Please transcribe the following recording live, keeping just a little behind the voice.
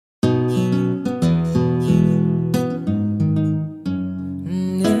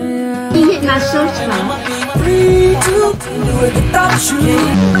not so strong.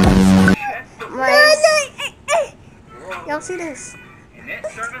 Y'all see this?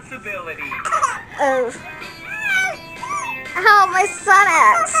 Serviceability. How my son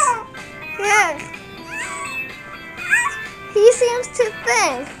acts. Yeah. He seems to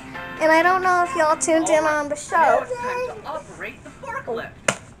think, and I don't know if y'all tuned in on the show. Now it's time to operate the forklift.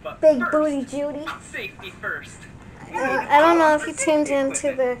 But Big first, booty Judy. safety first. I don't know if you tuned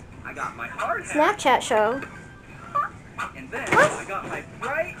into the I got my hard hat, Snapchat show. and then I got my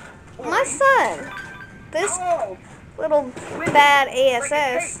bright My son, this oh, little bad like a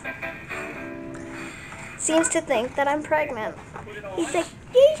ASS, cape. seems to think that I'm pregnant. Put it on. He's like,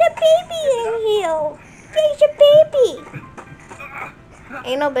 there's a baby in here. There's a baby.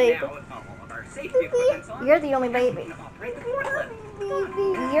 Ain't no baby. Now, with all of our safety equipment's on, You're the only baby. we can operate the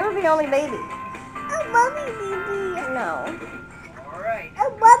forklift. You're the only baby. A mommy baby. No. All right. A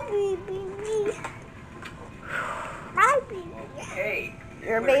mommy baby. My baby. Okay.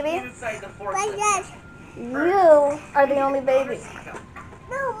 You're a Put it baby? inside the My forklift. yes. You are the only baby.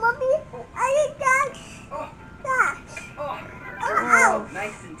 No, mommy. I need that. Oh, That. oh. Oh.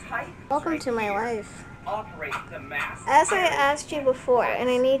 Nice and tight. Welcome Right to my here. life. Operate the mask. As I asked you before, and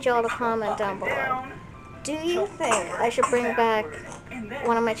I need y'all to comment Up down and below, down, do you think I should bring back and then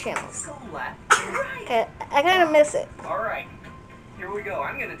one of my channels? go left and right. Okay, I kind of miss it. All right. Here we go.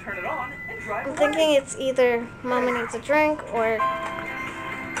 I'm going to turn it on and drive I'm away. thinking it's either Mama needs a drink or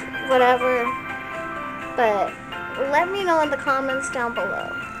whatever, but let me know in the comments down below.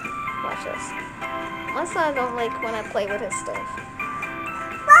 Watch this. My son don't like when I play with his stuff.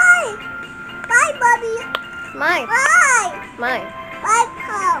 Bye. Bye, mommy. Mine. Bye. Mine. Bye,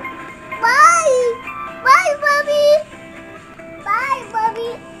 Paul. Bye. Bye, mommy. Bye,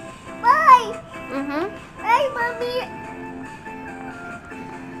 mommy. Bye. Mm-hmm. Bye, mommy.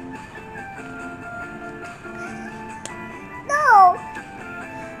 No.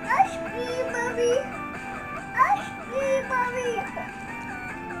 Ask me, mommy. Ask me, mommy.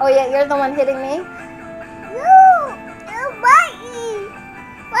 Oh yeah, you're the one hitting me? No. No, bye.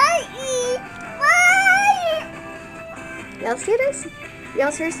 Bye. Bye. Y'all see this?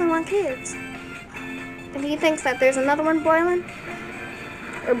 Y'all seriously want kids? And he thinks that there's another one boiling?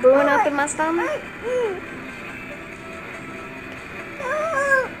 Or brewing up in my stomach? Bye.